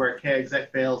situations where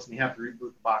kexec fails and you have to reboot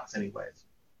the box anyways.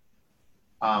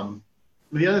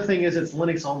 The other thing is it's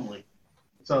Linux only.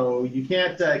 So you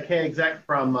can't kexec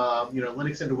from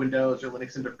Linux into Windows or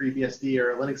Linux into FreeBSD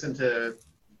or Linux into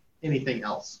anything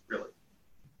else, really.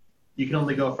 You can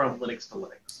only go from Linux to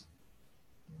Linux.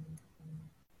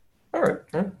 All right.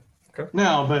 Okay.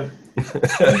 No, but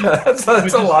that's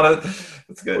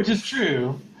good. Which is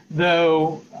true.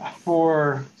 Though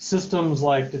for systems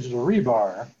like Digital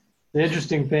Rebar, the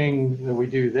interesting thing that we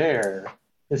do there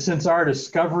is since our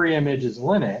discovery image is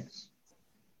Linux,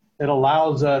 it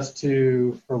allows us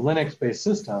to, for Linux-based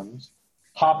systems,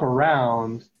 hop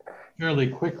around fairly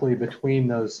quickly between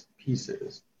those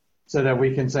pieces so that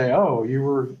we can say, oh,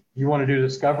 you want to do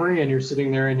discovery and you're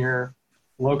sitting there in your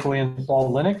locally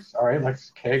installed Linux? All right,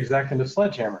 let's kexec into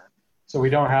Sledgehammer. So we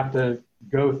don't have to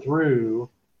go through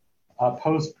a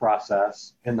post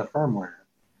process in the firmware.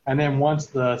 And then once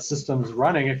the system's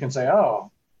running, it can say, oh,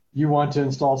 you want to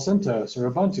install CentOS or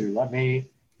Ubuntu. Let me,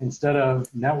 instead of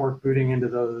network booting into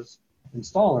those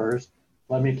installers,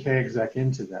 let me kexec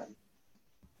into them.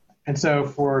 And so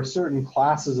for certain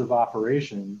classes of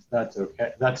operations, that's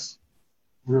okay. That's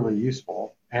really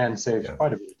useful and saves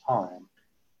quite a bit of time.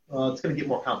 It's going to get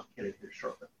more complicated here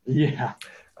shortly. Yeah.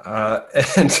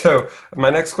 And so my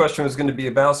next question was going to be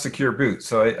about secure boot.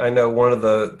 So I know one of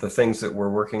the things that we're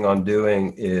working on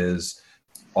doing is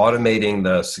automating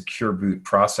the secure boot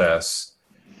process.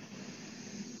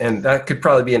 And that could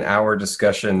probably be an hour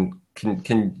discussion.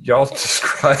 Can y'all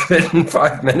describe it in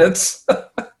 5 minutes?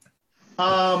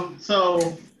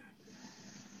 So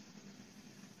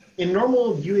in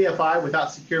normal UEFI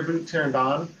without secure boot turned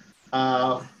on,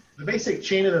 the basic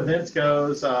chain of events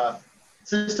goes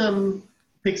system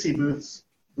PXE boots,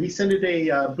 we send it a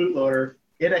bootloader,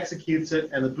 it executes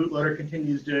it, and the bootloader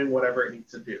continues doing whatever it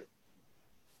needs to do.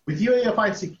 With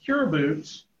UEFI secure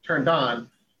boot turned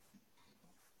on,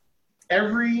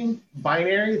 every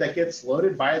binary that gets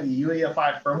loaded via the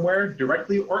UEFI firmware,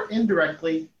 directly or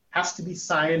indirectly, has to be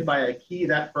signed by a key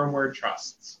that firmware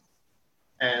trusts.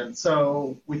 And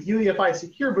so with UEFI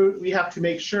secure boot, we have to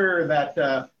make sure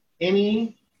that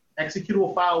any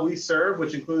executable file we serve,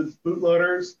 which includes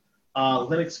bootloaders,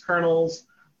 Linux kernels,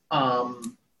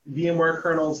 VMware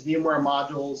kernels, VMware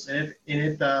modules,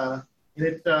 init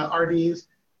RDs,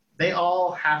 they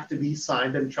all have to be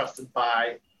signed and trusted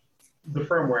by the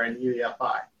firmware in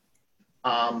UEFI.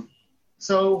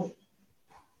 So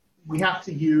we have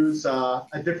to use a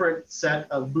different set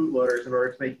of bootloaders in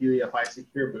order to make UEFI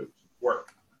secure boot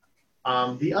work.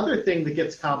 The other thing that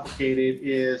gets complicated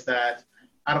is that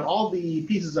out of all the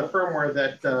pieces of firmware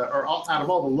that, out of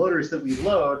all the loaders that we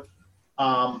load,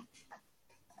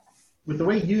 with the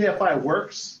way UEFI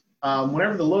works,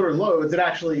 whenever the loader loads, it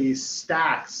actually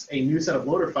stacks a new set of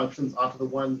loader functions onto the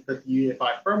ones that the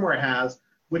UEFI firmware has,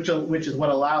 which is what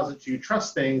allows it to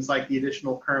trust things like the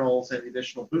additional kernels and the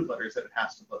additional bootloaders that it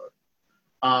has to load.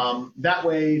 That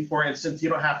way, for instance, you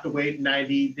don't have to wait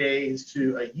 90 days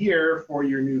to a year for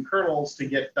your new kernels to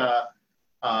get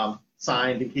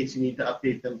signed in case you need to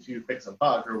update them to fix a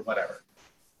bug or whatever.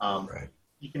 Right.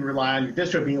 You can rely on your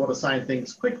distro being able to sign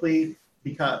things quickly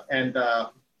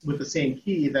with the same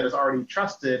key that is already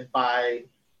trusted by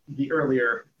the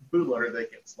earlier bootloader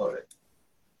that gets loaded.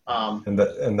 And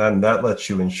then that lets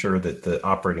you ensure that the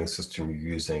operating system you're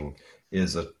using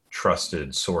is a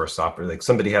trusted source like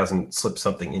somebody hasn't slipped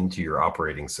something into your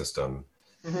operating system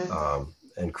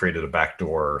and created a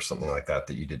backdoor or something like that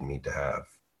you didn't need to have.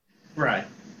 Right.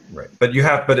 Right. But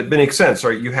it makes sense,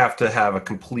 right? You have to have a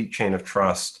complete chain of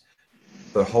trust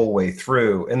the whole way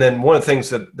through. And then one of the things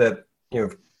that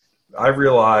I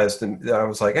realized, and I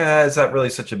was like, is that really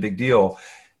such a big deal?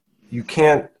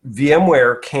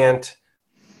 VMware can't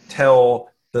tell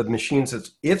the machines that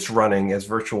it's running as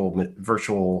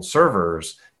virtual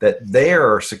servers that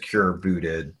they're secure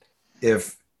booted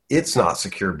if it's not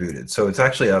secure booted. So it's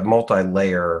actually a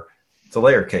multi-layer, it's a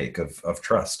layer cake of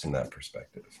trust in that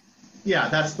perspective. Yeah,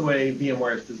 that's the way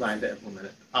VMware is designed to implement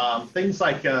it. Things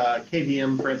like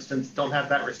KVM, for instance, don't have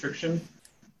that restriction,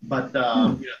 but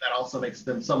that also makes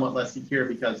them somewhat less secure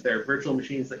because they're virtual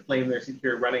machines that claim they're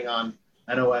secure running on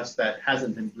an OS that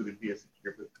hasn't been booted via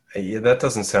secure boot. Yeah, that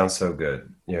doesn't sound so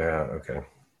good. Yeah, okay.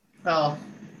 Well,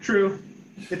 true.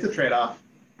 It's a trade-off.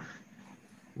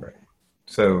 Right.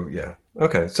 So, yeah.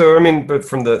 Okay. So, I mean, but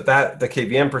from the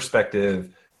KVM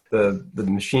perspective, the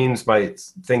machines might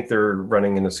think they're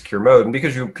running in a secure mode, and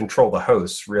because you control the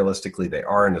hosts, realistically, they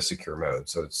are in a secure mode.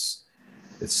 So it's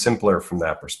simpler from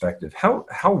that perspective.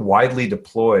 How widely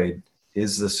deployed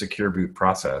is the secure boot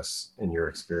process in your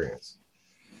experience?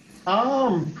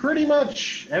 Pretty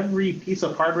much every piece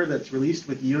of hardware that's released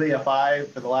with UEFI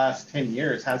for the last 10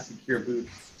 years has secure boot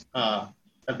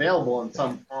available in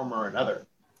some form or another.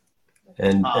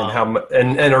 And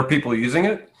are people using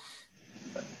it?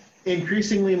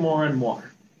 Increasingly more and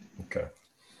more. Okay.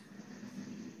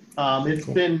 It's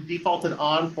been defaulted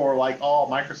on for like all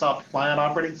Microsoft client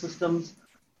operating systems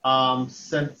ever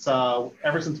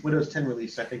since Windows 10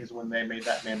 released, I think is when they made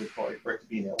that mandatory for it to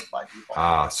be enabled by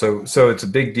default. So it's a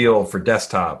big deal for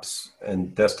desktops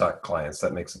and desktop clients.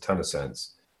 That makes a ton of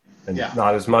sense. And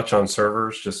not as much on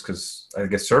servers, just because I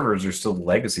guess servers are still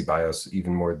legacy BIOS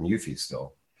even more than UEFI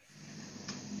still.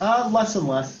 Less and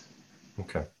less.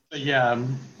 Okay. Yeah,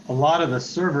 a lot of the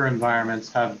server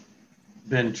environments have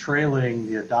been trailing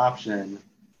the adoption,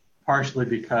 partially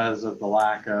because of the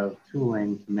lack of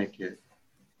tooling to make it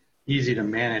easy to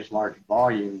manage large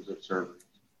volumes of servers.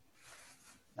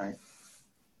 Right.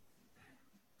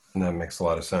 And that makes a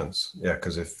lot of sense. Yeah,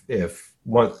 because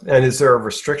is there a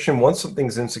restriction once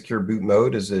something's in secure boot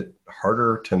mode? Is it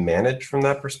harder to manage from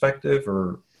that perspective,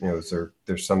 or is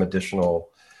there's some additional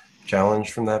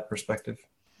challenge from that perspective?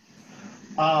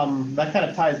 That kind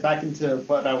of ties back into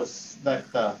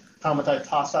the comment I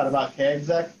tossed out about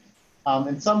KExec.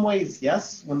 In some ways,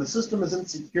 yes. When the system is in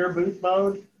secure boot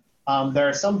mode, there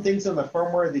are some things in the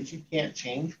firmware that you can't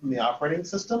change from the operating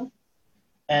system.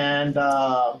 And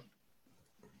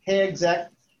KExec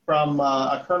from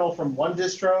a kernel from one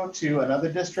distro to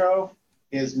another distro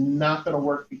is not going to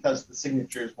work because the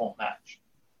signatures won't match.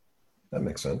 That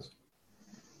makes sense.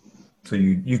 So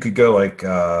you could go like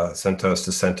CentOS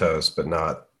to CentOS, but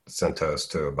not CentOS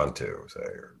to Ubuntu, say,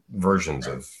 or versions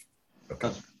of.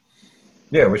 Okay.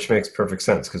 Yeah, which makes perfect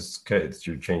sense because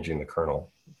you're changing the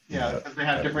kernel. Yeah, because they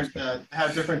have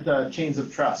different chains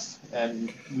of trust,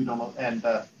 and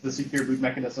the secure boot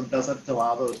mechanism doesn't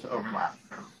allow those to overlap.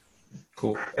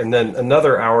 Cool. And then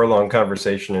another hour-long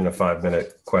conversation in a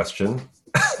 5-minute question.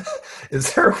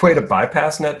 Is there a way to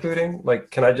bypass net booting?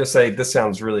 Like, can I just say, this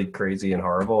sounds really crazy and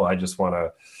horrible. I just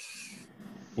want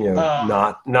to,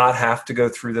 not have to go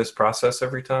through this process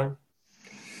every time?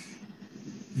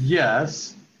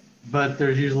 Yes, but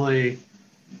there's usually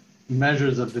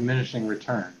measures of diminishing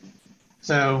return.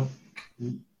 So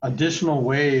additional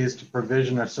ways to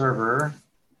provision a server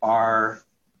are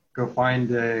go find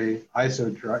a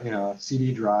ISO drive, a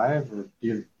CD drive or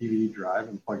DVD drive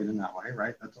and plug it in that way,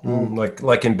 right? That's all.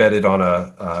 Like embedded on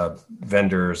a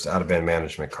vendor's out-of-band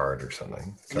management card or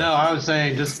something. So. No, I was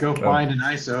saying just go find an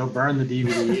ISO, burn the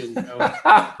DVD, and go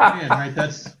in, right?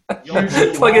 That's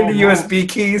plug into USB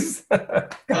keys.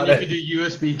 And you can do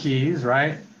USB keys,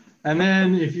 right? And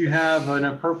then if you have an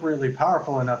appropriately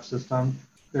powerful enough system,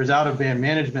 there's out-of-band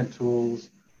management tools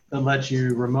that let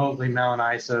you remotely mount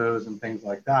ISOs and things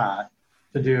like that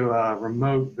to do a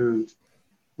remote boot,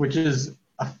 which is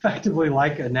effectively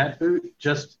like a net boot,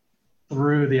 just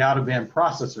through the out-of-band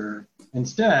processor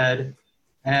instead.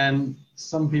 And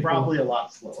some people probably a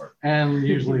lot slower. And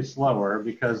usually slower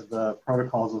because the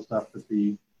protocols and stuff that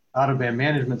the out-of-band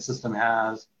management system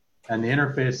has and the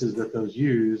interfaces that those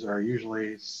use are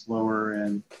usually slower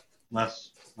and less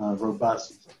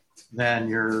robust than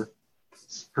your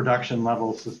production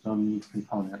level system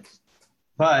components.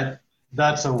 But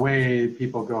that's a way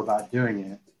people go about doing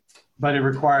it. But it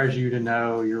requires you to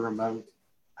know your remote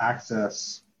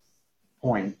access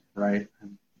point, right?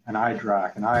 An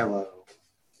iDRAC, an ILO.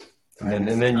 And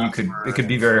then it could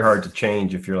be very hard to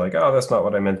change if you're like, oh, that's not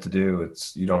what I meant to do.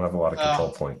 You don't have a lot of control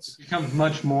points. It becomes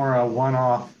much more a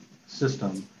one-off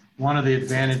system. One of the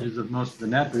advantages of most of the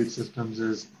NetBoot systems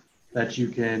is that you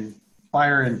can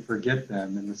fire and forget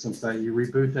them in the sense that you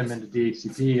reboot them into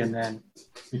DHCP and then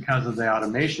because of the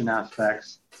automation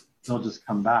aspects, they'll just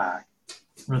come back.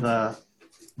 For the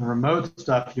remote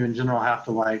stuff, you in general have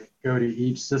to go to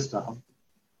each system,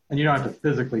 and you don't have to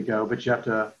physically go, but you have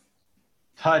to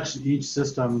touch each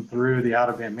system through the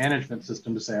out-of-band management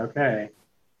system to say, okay,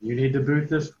 you need to boot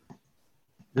this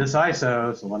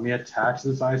ISO, so let me attach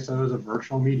this ISO as a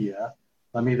virtual media.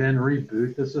 Let me then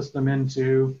reboot the system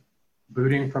into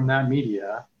booting from that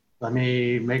media. Let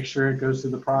me make sure it goes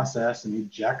through the process and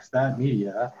ejects that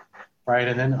media, right?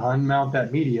 And then unmount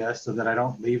that media so that I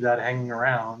don't leave that hanging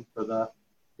around for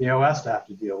the OS to have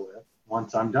to deal with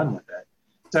once I'm done with it.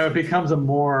 So it becomes a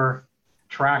more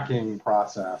tracking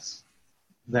process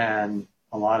than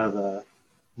a lot of the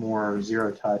more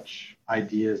zero-touch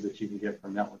ideas that you can get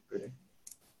from network booting.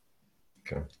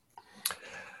 Okay.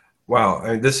 Wow,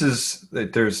 I mean,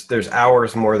 there's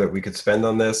hours more that we could spend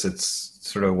on this. It's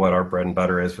sort of what our bread and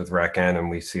butter is with RackN, and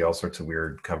we see all sorts of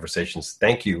weird conversations.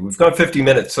 Thank you. We've gone 50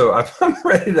 minutes, so I'm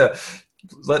ready to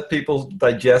let people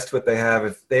digest what they have.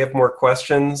 If they have more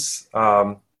questions,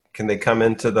 can they come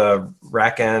into the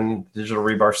RackN Digital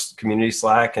Rebar community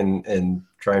Slack and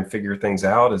try and figure things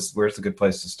out? Where's a good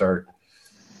place to start?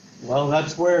 Well,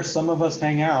 that's where some of us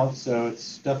hang out, so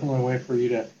it's definitely a way for you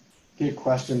to get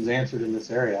questions answered in this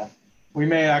area. We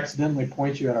may accidentally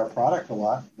point you at our product a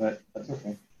lot, but that's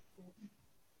okay.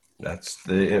 That's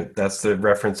the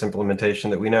reference implementation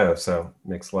that we know, so it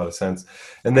makes a lot of sense.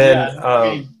 And then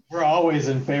we're always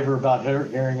in favor about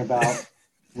hearing about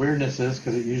weirdnesses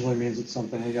because it usually means it's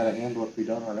something you got to handle if we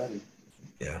don't already.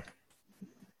 Yeah.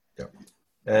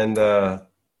 And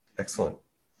excellent.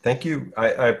 Thank you.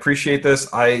 I appreciate this.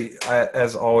 I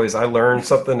as always, I learn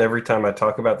something every time I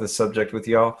talk about this subject with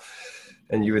y'all.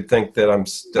 And you would think that I'm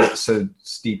so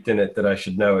steeped in it that I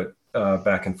should know it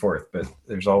back and forth, but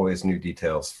there's always new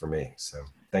details for me. So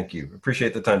thank you.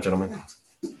 Appreciate the time, gentlemen.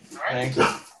 All right.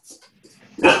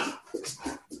 Thanks.